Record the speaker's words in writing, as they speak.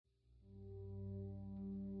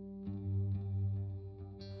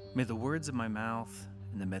May the words of my mouth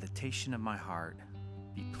and the meditation of my heart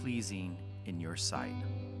be pleasing in your sight,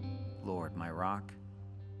 Lord, my rock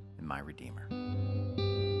and my redeemer.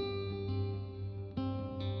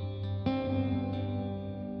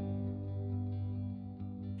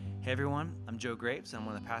 Hey everyone, I'm Joe Graves. I'm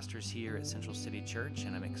one of the pastors here at Central City Church,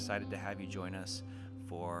 and I'm excited to have you join us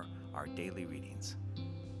for our daily readings.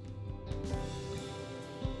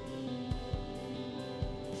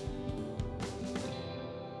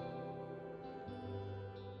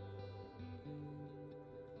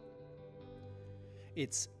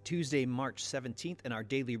 It's Tuesday, March 17th, and our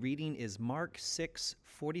daily reading is Mark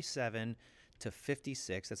 6:47 to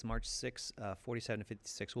 56. That's March 6, 47 to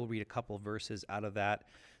 56. We'll read a couple verses out of that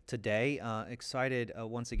today. Excited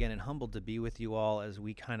once again and humbled to be with you all as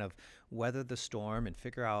we kind of weather the storm and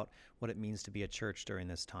figure out what it means to be a church during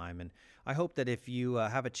this time. And I hope that if you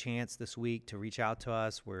have a chance this week to reach out to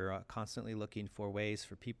us, we're constantly looking for ways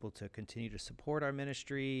for people to continue to support our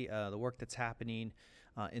ministry, the work that's happening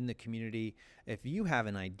in the community. If you have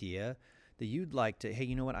an idea that you'd like to, hey,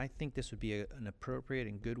 you know what, I think this would be an appropriate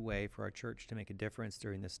and good way for our church to make a difference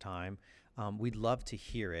during this time, we'd love to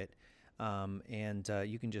hear it. And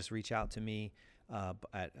you can just reach out to me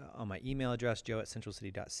on my email address,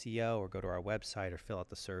 joe@centralcity.co, or go to our website or fill out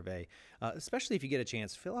the survey. Especially if you get a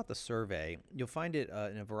chance, fill out the survey. You'll find it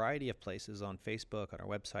in a variety of places on Facebook, on our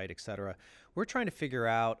website, etc. We're trying to figure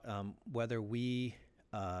out whether we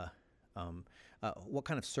what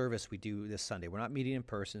kind of service we do this Sunday. We're not meeting in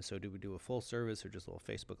person, so do we do a full service or just a little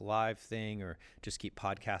Facebook Live thing or just keep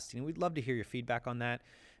podcasting? We'd love to hear your feedback on that.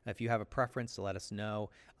 If you have a preference, to let us know.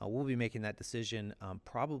 We'll be making that decision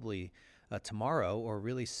probably tomorrow or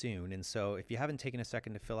really soon. And so if you haven't taken a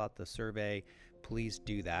second to fill out the survey, please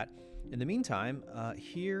do that. In the meantime,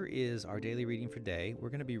 here is our daily reading for today. We're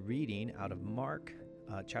going to be reading out of Mark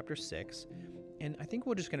chapter 6. And I think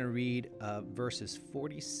we're just going to read verses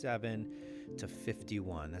 47 to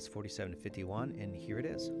 51. That's 47 to 51, and here it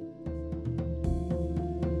is.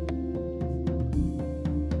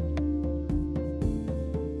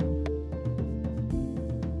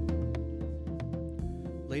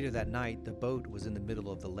 Later that night, the boat was in the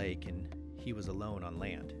middle of the lake, and he was alone on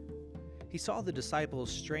land. He saw the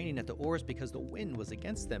disciples straining at the oars because the wind was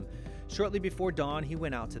against them. Shortly before dawn, he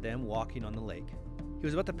went out to them walking on the lake. He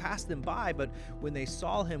was about to pass them by, but when they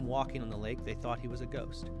saw him walking on the lake, they thought he was a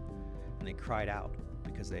ghost. And they cried out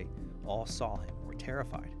because they all saw him, were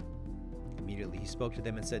terrified. Immediately he spoke to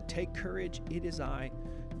them and said, "Take courage, it is I.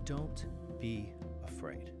 Don't be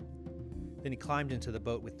afraid." Then he climbed into the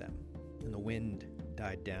boat with them, and the wind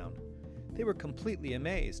died down. They were completely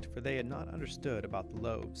amazed, for they had not understood about the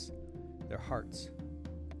loaves. Their hearts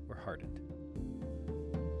were hardened.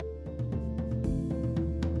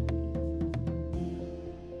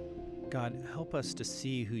 God, help us to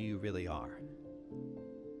see who you really are.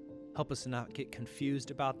 Help us to not get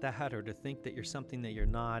confused about that or to think that you're something that you're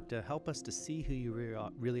not. Help us to see who you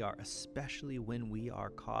really are, especially when we are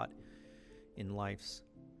caught in life's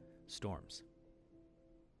storms.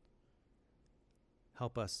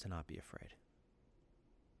 Help us to not be afraid.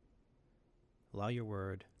 Allow your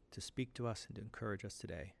word to speak to us and to encourage us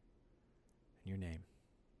today. In your name,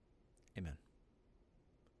 amen.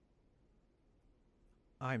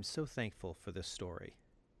 I'm so thankful for this story.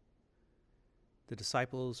 The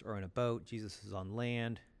disciples are in a boat. Jesus is on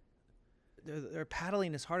land. They're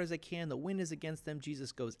paddling as hard as they can. The wind is against them.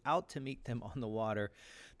 Jesus goes out to meet them on the water.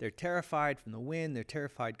 They're terrified from the wind. They're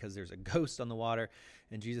terrified because there's a ghost on the water.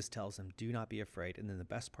 And Jesus tells them, do not be afraid. And then the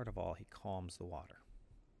best part of all, he calms the water.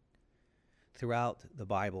 Throughout the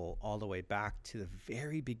Bible, all the way back to the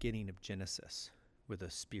very beginning of Genesis, where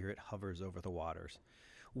the Spirit hovers over the waters,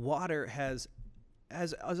 water has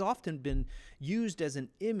often been used as an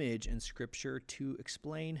image in Scripture to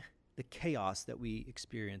explain the chaos that we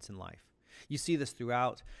experience in life. You see this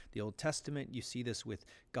throughout the Old Testament. You see this with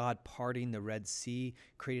God parting the Red Sea,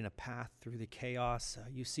 creating a path through the chaos.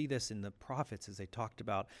 You see this in the prophets as they talked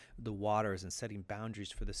about the waters and setting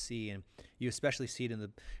boundaries for the sea. And you especially see it in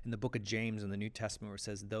the book of James in the New Testament, where it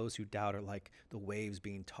says, those who doubt are like the waves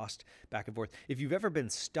being tossed back and forth. If you've ever been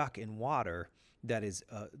stuck in water that is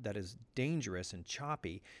dangerous and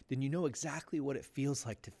choppy, then you know exactly what it feels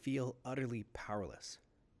like to feel utterly powerless.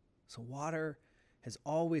 So water has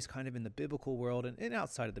always kind of in the biblical world and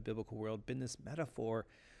outside of the biblical world been this metaphor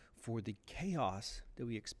for the chaos that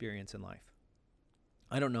we experience in life.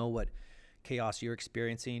 I don't know what chaos you're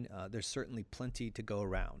experiencing. There's certainly plenty to go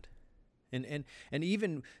around. And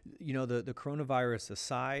even, the coronavirus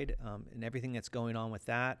aside, and everything that's going on with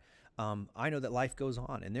that, I know that life goes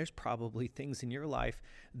on, and there's probably things in your life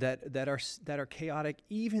that are chaotic.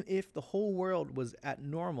 Even if the whole world was at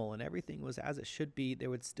normal and everything was as it should be, there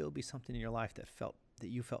would still be something in your life that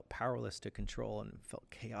you felt powerless to control and felt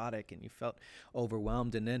chaotic, and you felt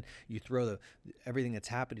overwhelmed. And then you throw everything that's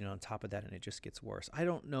happening on top of that, and it just gets worse. I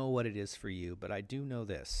don't know what it is for you, but I do know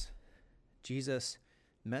this: Jesus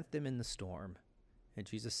met them in the storm, and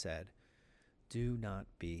Jesus said, "Do not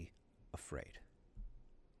be afraid."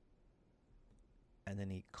 And then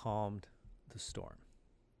he calmed the storm.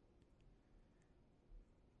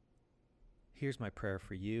 Here's my prayer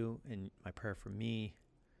for you, and my prayer for me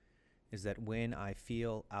is that when I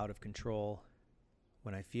feel out of control,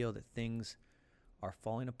 when I feel that things are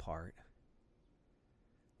falling apart,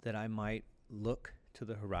 that I might look to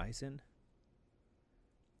the horizon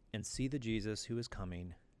and see the Jesus who is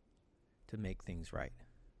coming to make things right.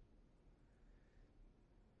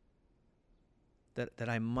 That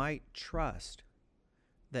I might trust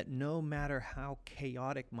that no matter how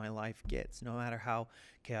chaotic my life gets, no matter how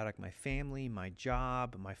chaotic my family, my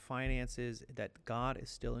job, my finances, that God is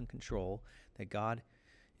still in control, that God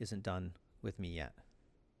isn't done with me yet.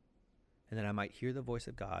 And that I might hear the voice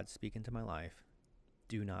of God speak into my life.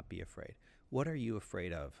 Do not be afraid. What are you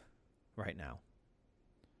afraid of right now?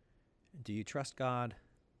 Do you trust God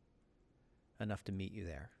enough to meet you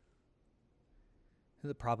there?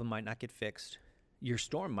 The problem might not get fixed. Your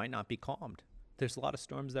storm might not be calmed. There's a lot of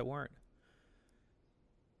storms that weren't.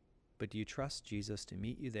 But do you trust Jesus to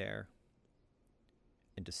meet you there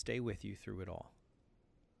and to stay with you through it all?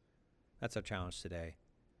 That's our challenge today.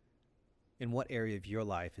 In what area of your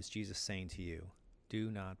life is Jesus saying to you, do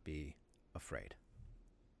not be afraid?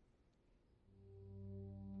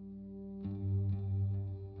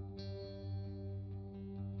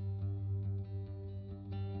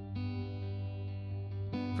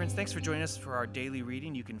 Friends, thanks for joining us for our daily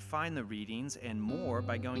reading. You can find the readings and more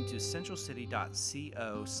by going to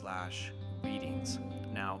centralcity.co/readings.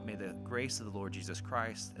 Now, may the grace of the Lord Jesus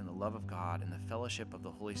Christ and the love of God and the fellowship of the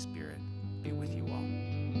Holy Spirit be with you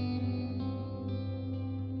all.